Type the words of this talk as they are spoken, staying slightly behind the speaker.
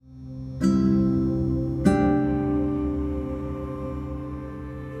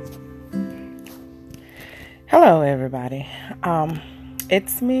Hello, everybody.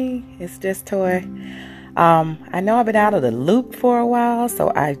 It's me. It's just Toy. I know I've been out of the loop for a while,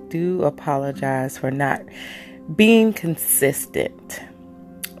 so I do apologize for not being consistent.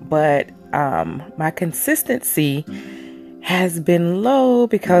 But my consistency has been low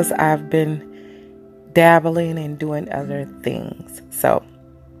because I've been dabbling and doing other things. So,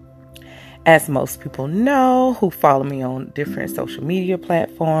 as most people know who follow me on different social media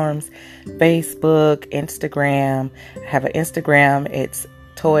platforms, Facebook, Instagram. I have an Instagram. It's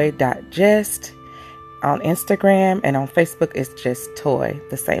toy.jest on Instagram, and on Facebook it's just Toy,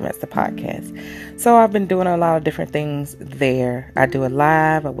 the same as the podcast. So I've been doing a lot of different things there. I do a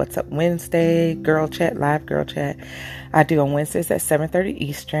What's Up Wednesday, live girl chat. I do on Wednesdays at 7:30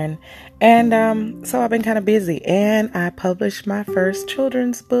 Eastern. And so I've been kind of busy, and I published my first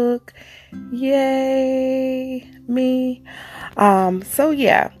children's book. Yay, me. So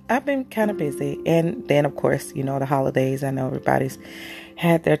yeah, I've been kind of busy. And then of course, the holidays. I know everybody's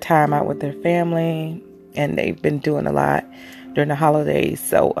had their time out with their family, and they've been doing a lot during the holidays.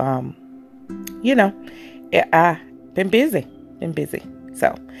 So, I've been busy,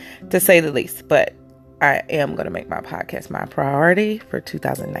 So, to say the least, but I am going to make my podcast my priority for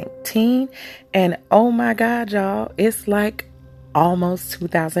 2019. And oh my God, y'all, it's like almost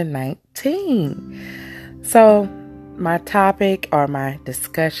 2019. So my topic or my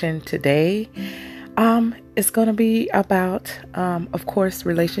discussion today is going to be about, of course,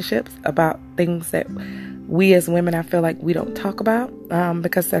 relationships, about things that we as women, I feel like we don't talk about,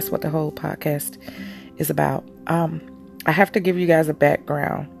 because that's what the whole podcast is about. I have to give you guys a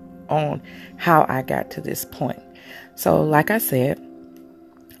background on how I got to this point. So like I said,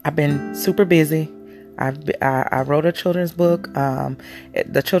 I've been super busy. I wrote a children's book. The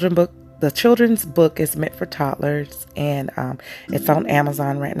children's book is meant for toddlers, and it's on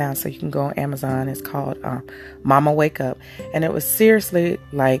Amazon right now. So you can go on Amazon. It's called Mama Wake Up, and it was seriously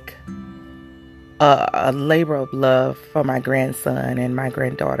like a labor of love for my grandson and my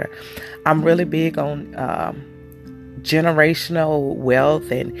granddaughter. I'm really big on generational wealth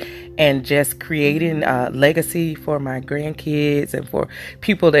and just creating a legacy for my grandkids and for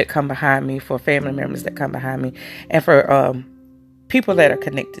people that come behind me, for family members that come behind me, and for people that are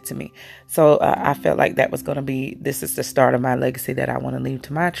connected to me. So I felt like this is the start of my legacy that I want to leave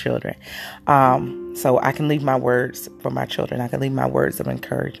to my children. So I can leave my words for my children. I can leave my words of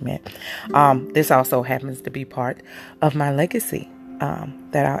encouragement. This also happens to be part of my legacy,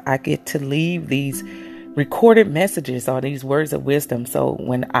 that I get to leave these recorded messages or these words of wisdom. So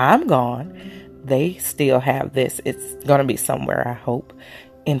when I'm gone, they still have this. It's going to be somewhere, I hope,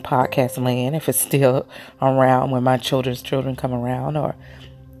 in podcast land, if it's still around when my children's children come around, or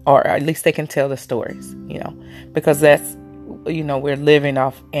at least they can tell the stories, because that's, we're living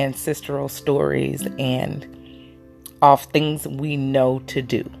off ancestral stories and off things we know to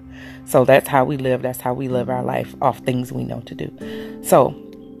do. So that's how we live. That's how we live our life, off things we know to do. So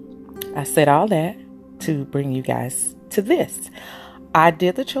I said all that to bring you guys to this. I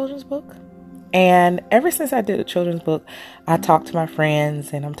did the children's book. And ever since I did the children's book, I talked to my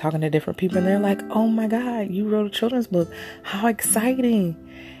friends, and I'm talking to different people, and they're like, oh my God, you wrote a children's book. How exciting.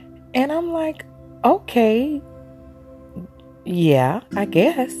 And I'm like, okay, yeah, I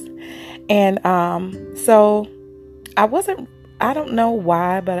guess. And so I don't know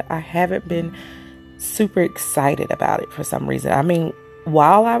why, but I haven't been super excited about it for some reason. I mean,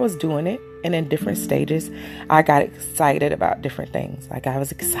 while I was doing it, and in different stages, I got excited about different things. Like, I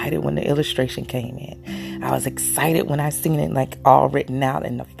was excited when the illustration came in. I was excited when I seen it like all written out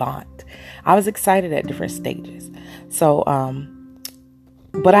in the font. I was excited at different stages. So,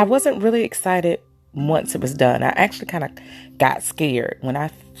 but I wasn't really excited once it was done. I actually kind of got scared when I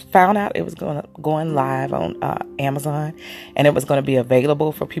found out it was going live on Amazon, and it was going to be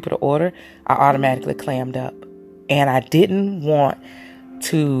available for people to order. I automatically clammed up, and I didn't want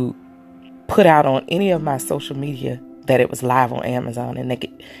to put out on any of my social media that it was live on Amazon, and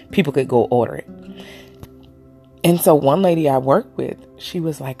people could go order it. And so one lady I work with, she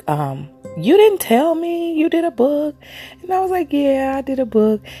was like, you didn't tell me you did a book. And I was like, yeah, I did a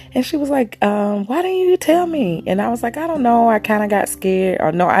book. And she was like, why didn't you tell me? And I was like, I don't know. I kind of got scared.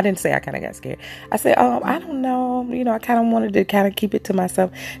 Or no, I didn't say I kind of got scared. I said, I don't know. I kind of wanted to kind of keep it to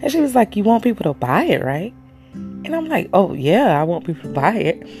myself. And she was like, you want people to buy it, right? And I'm like, oh yeah, I want people to buy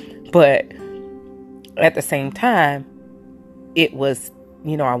it. But at the same time, it was,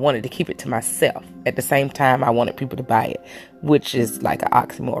 I wanted to keep it to myself. At the same time, I wanted people to buy it, which is like an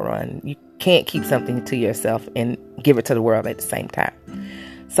oxymoron. You can't keep something to yourself and give it to the world at the same time.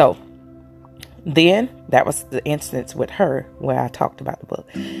 So Then that was the instance with her where I talked about the book.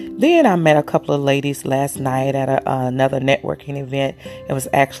 Then I met a couple of ladies last night at another networking event. It was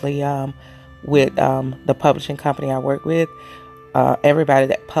actually with the publishing company I work with. Everybody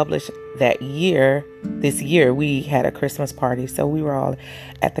that published this year, we had a Christmas party. So we were all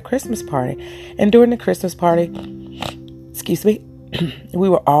at the Christmas party. And during the Christmas party, excuse me, we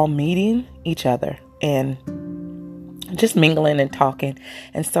were all meeting each other and just mingling and talking.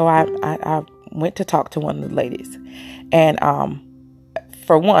 And so I went to talk to one of the ladies. And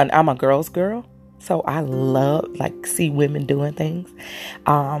for one, I'm a girl's girl. So I love see women doing things.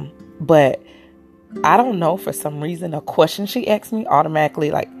 But I don't know, for some reason, a question she asked me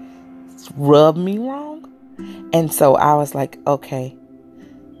automatically rubbed me wrong. And so I was like, okay,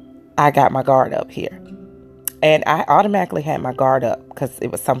 I got my guard up here. And I automatically had my guard up because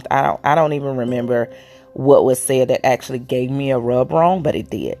it was something I don't even remember what was said that actually gave me a rub wrong, but it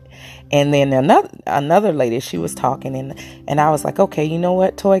did. And then another lady, she was talking and I was like, okay, you know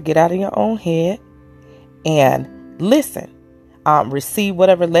what, Toy, get out of your own head and listen. Receive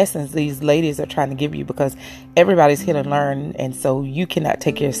whatever lessons these ladies are trying to give you, because everybody's here to learn. And so you cannot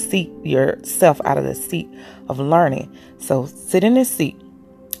take yourself out of the seat of learning. So sit in this seat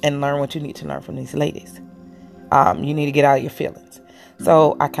and learn what you need to learn from these ladies. You need to get out of your feelings.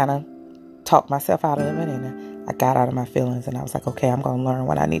 So I kind of talked myself out of it, and I got out of my feelings, and I was like, okay, I'm going to learn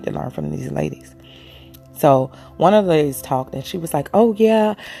what I need to learn from these ladies. So one of the ladies talked, and she was like, oh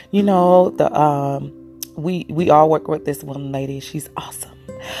yeah, we all work with this one lady. She's awesome.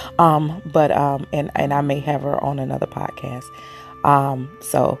 And I may have her on another podcast.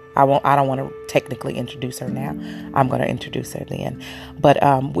 So I don't want to technically introduce her now. I'm going to introduce her then. But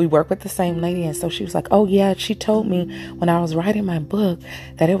we work with the same lady. And so she was like, oh yeah, she told me when I was writing my book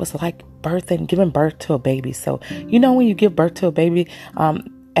that it was like giving birth to a baby. So, when you give birth to a baby,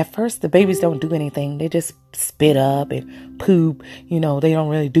 at first the babies don't do anything. They just spit up and poop. They don't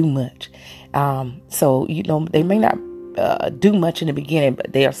really do much. So, they may not do much in the beginning,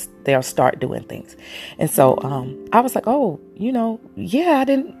 but they'll start doing things. And so I was like, oh, yeah, I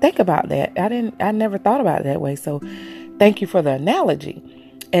didn't think about that. I never thought about it that way. So thank you for the analogy.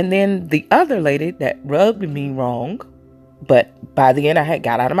 And then the other lady that rubbed me wrong, but by the end I had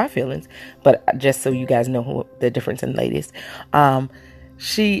got out of my feelings, but just so you guys know the difference in ladies,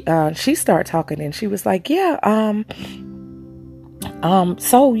 she started talking, and she was like, yeah,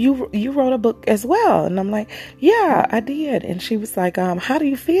 so you wrote a book as well? And I'm like, yeah, I did. And she was like, how do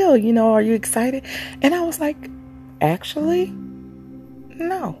you feel? Are you excited? And I was like, actually,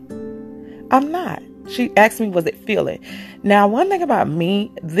 no, I'm not. She asked me, was it feeling? Now, one thing about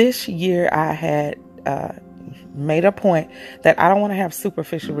me, this year I had made a point that I don't want to have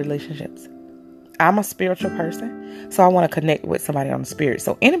superficial relationships. I'm a spiritual person, so I want to connect with somebody on the spirit.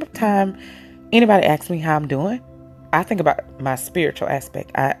 So anytime anybody asks me how I'm doing, I think about my spiritual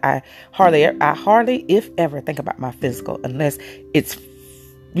aspect. I hardly, if ever, think about my physical, unless it's,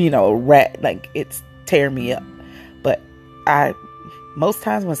 it's tearing me up. But most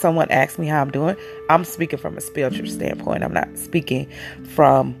times when someone asks me how I'm doing, I'm speaking from a spiritual standpoint. I'm not speaking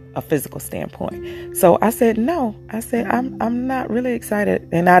from a physical standpoint. So I said, no. I said, I'm not really excited,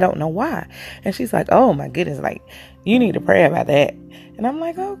 and I don't know why. And she's like, oh my goodness, you need to pray about that. And I'm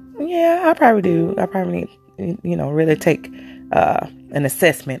like, oh yeah, I probably do. I probably need, really take an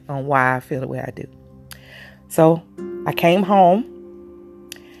assessment on why I feel the way I do. So I came home,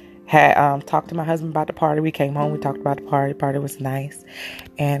 had talked to my husband about the party. We came home, we talked about the party. The party was nice.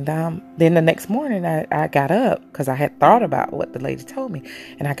 And then the next morning I got up because I had thought about what the lady told me.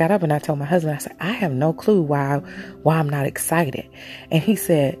 And I got up and I told my husband, I said, I have no clue why I'm not excited. And he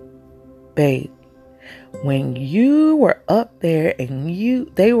said, babe, when you were up there and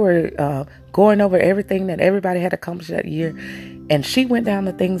they were going over everything that everybody had accomplished that year, and she went down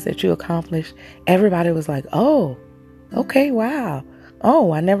the things that you accomplished, everybody was like, oh, okay, wow.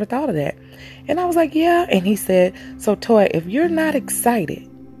 Oh, I never thought of that. And I was like, yeah. And he said, so Toy, if you're not excited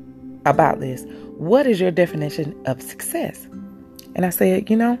about this, what is your definition of success? And I said,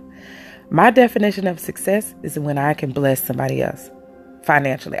 my definition of success is when I can bless somebody else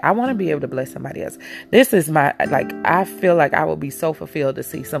financially. I want to be able to bless somebody else. This is I feel like I will be so fulfilled to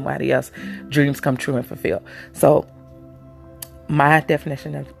see somebody else dreams come true and fulfill. So my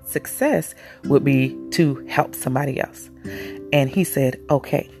definition of success would be to help somebody else. And he said,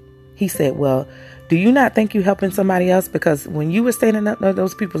 okay. He said, well, do you not think you helping somebody else? Because when you were standing up there,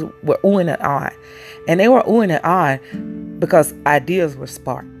 those people were oohing and ahhing. And they were oohing and ahhing because ideas were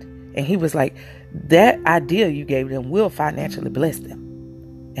sparked. And he was like, that idea you gave them will financially bless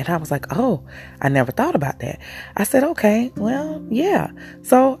them. And I was like, oh, I never thought about that. I said, okay, well, yeah.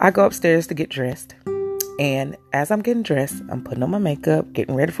 So I go upstairs to get dressed. And as I'm getting dressed, I'm putting on my makeup,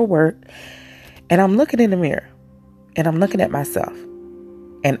 getting ready for work. And I'm looking in the mirror. And I'm looking at myself.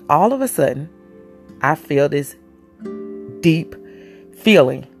 And all of a sudden, I feel this deep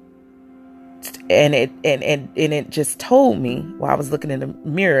feeling. And it just told me while I was looking in the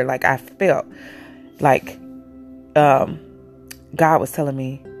mirror, like I felt like God was telling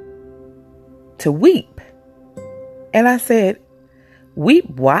me to weep. And I said, weep,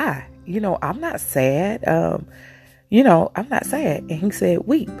 why? I'm not sad. I'm not sad. And he said,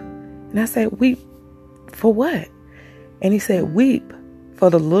 weep. And I said, weep for what? And he said, weep for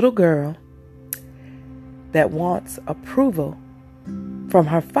the little girl that wants approval from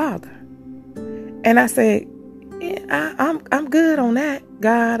her father. And I said, yeah, I'm good on that,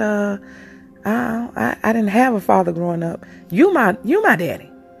 God. I didn't have a father growing up. You my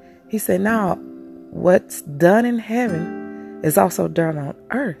daddy. He said, no, what's done in heaven is also done on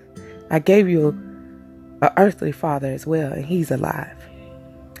earth. I gave you an earthly father as well, and he's alive.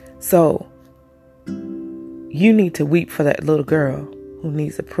 So you need to weep for that little girl who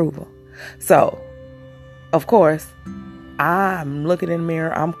needs approval. So, of course, I'm looking in the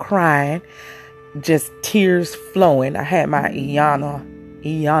mirror. I'm crying, just tears flowing. I had my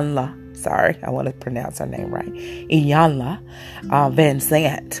Iyanla, sorry, I want to pronounce her name right, Iyanla Van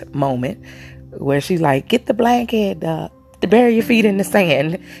Zant moment, where she's like, get the blanket, to bury your feet in the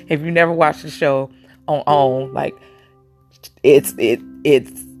sand. If you never watched the show on like, it's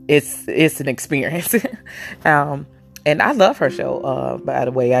an experience. And I love her show, by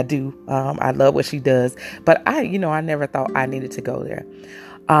the way, I do. I love what she does, but I never thought I needed to go there.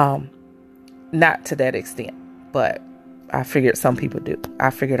 Not to that extent, but I figured some people do. I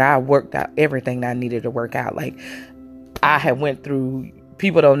figured I worked out everything that I needed to work out. Like, I have went through,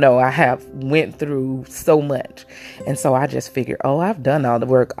 people don't know, I have went through so much. And so I just figured, oh, I've done all the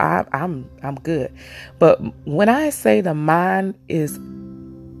work. I'm good. But when I say the mind is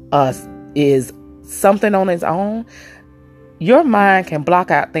something on its own, your mind can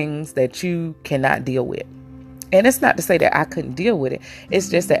block out things that you cannot deal with. And it's not to say that I couldn't deal with it. It's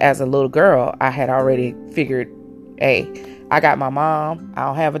just that as a little girl, I had already figured, hey, I got my mom. I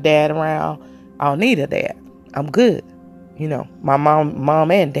don't have a dad around. I don't need a dad. I'm good. My mom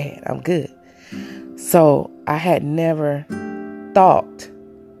and dad, I'm good. So I had never thought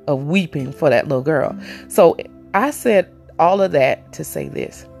of weeping for that little girl. So I said all of that to say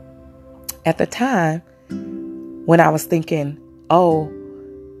this. At the time when I was thinking, oh,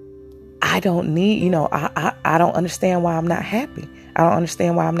 I don't need, I don't understand why I'm not happy. I don't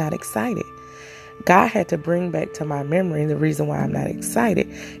understand why I'm not excited. God had to bring back to my memory the reason why I'm not excited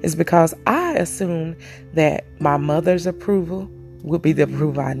is because I assumed that my mother's approval would be the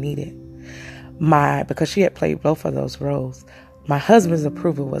approval I needed. Because she had played both of those roles. My husband's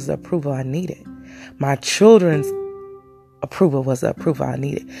approval was the approval I needed. My children's approval was the approval I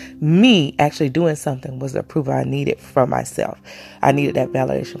needed. Me actually doing something was the approval I needed for myself. I needed that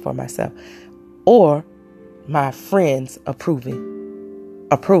validation for myself. Or my friends'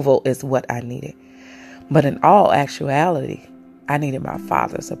 approval is what I needed. But in all actuality, I needed my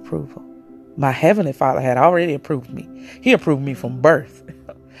Father's approval. My Heavenly Father had already approved me. He approved me from birth,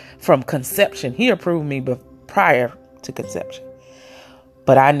 from conception. He approved me prior to conception.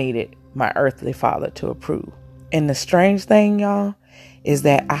 But I needed my earthly Father to approve. And the strange thing, y'all, is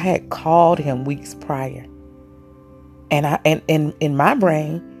that I had called him weeks prior. And in my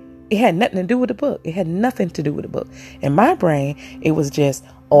brain, it had nothing to do with the book. It had nothing to do with the book. In my brain, it was just,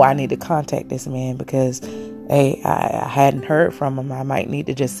 oh, I need to contact this man because, hey, I hadn't heard from him. I might need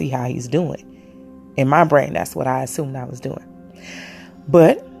to just see how he's doing. In my brain, that's what I assumed I was doing.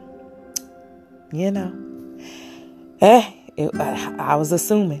 But, I was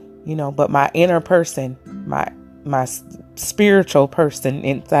assuming, but my inner person, my spiritual person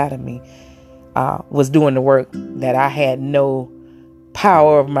inside of me was doing the work that I had no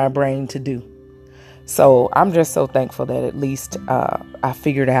power of my brain to do. So I'm just so thankful that at least I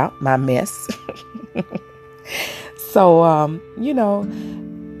figured out my mess. So,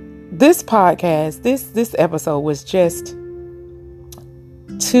 this podcast, this episode was just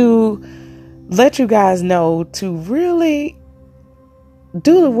to let you guys know to really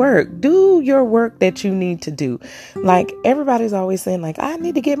do the work. Do your work that you need to do. Like everybody's always saying, like, I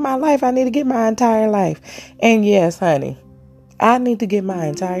need to get my life. I need to get my entire life. And yes, honey, I need to get my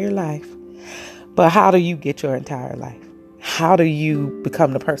entire life. But how do you get your entire life? How do you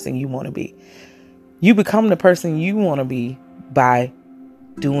become the person you want to be? You become the person you want to be by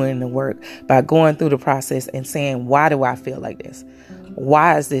doing the work, by going through the process and saying, why do I feel like this?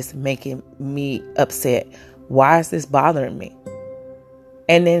 Why is this making me upset? Why is this bothering me?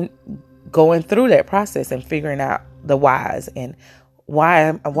 And then going through that process and figuring out the whys and why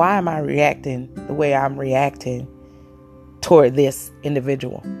am I reacting the way I'm reacting toward this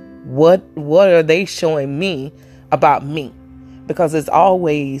individual? What are they showing me about me? Because it's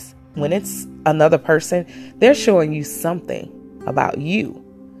always, when it's another person, they're showing you something about you.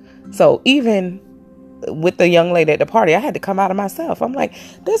 So even with the young lady at the party, I had to come out of myself. I'm like,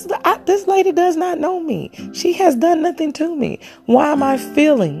 this lady does not know me. She has done nothing to me. Why am I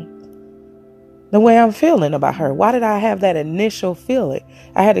feeling the way I'm feeling about her? Why did I have that initial feeling?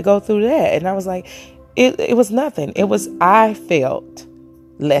 I had to go through that. And I was like, it was nothing. It was, I felt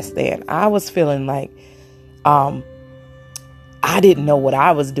less than. I was feeling like, I didn't know what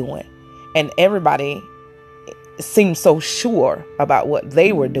I was doing. And everybody seemed so sure about what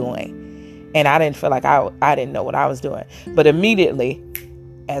they were doing. And I didn't feel like I didn't know what I was doing. But immediately,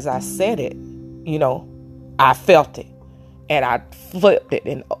 as I said it, I felt it. And I flipped it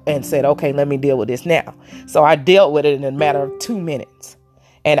and said, okay, let me deal with this now. So I dealt with it in a matter of 2 minutes.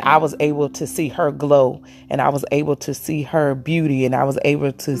 And I was able to see her glow. And I was able to see her beauty. And I was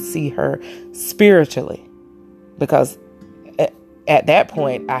able to see her spiritually. Because at that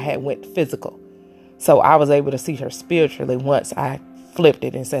point, I had went physical. So I was able to see her spiritually once I flipped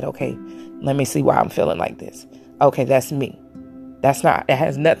it and said, okay, let me see why I'm feeling like this. Okay, that's me. It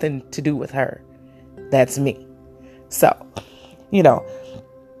has nothing to do with her. That's me. So,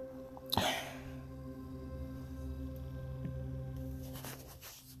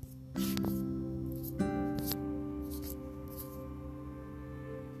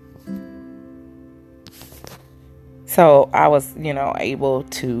 So I was, able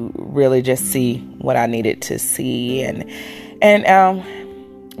to really just see what I needed to see and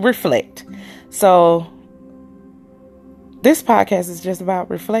reflect. So this podcast is just about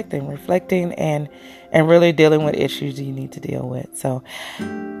reflecting and really dealing with issues you need to deal with. So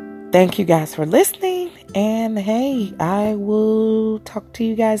thank you guys for listening. And hey, I will talk to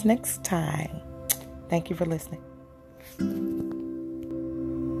you guys next time. Thank you for listening.